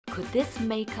Could this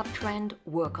makeup trend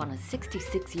work on a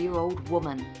 66-year-old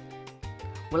woman?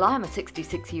 Well, I'm a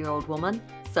 66-year-old woman,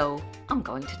 so I'm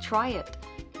going to try it.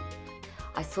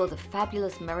 I saw the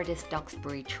fabulous Meredith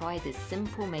Duxbury try this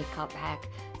simple makeup hack,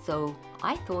 so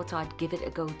I thought I'd give it a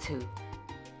go too.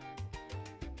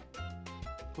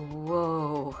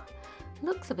 Whoa,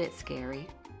 looks a bit scary.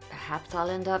 Perhaps I'll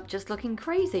end up just looking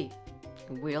crazy.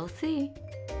 We'll see.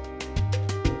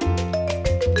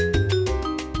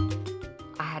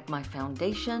 I had my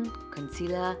foundation,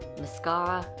 concealer,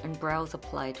 mascara and brows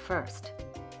applied first.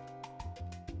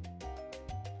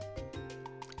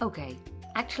 Okay,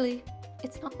 actually,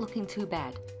 it's not looking too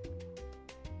bad.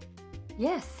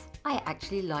 Yes, I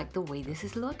actually like the way this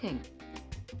is looking.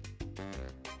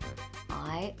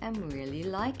 I am really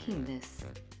liking this.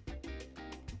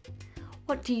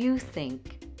 What do you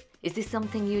think? Is this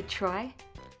something you'd try?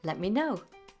 Let me know.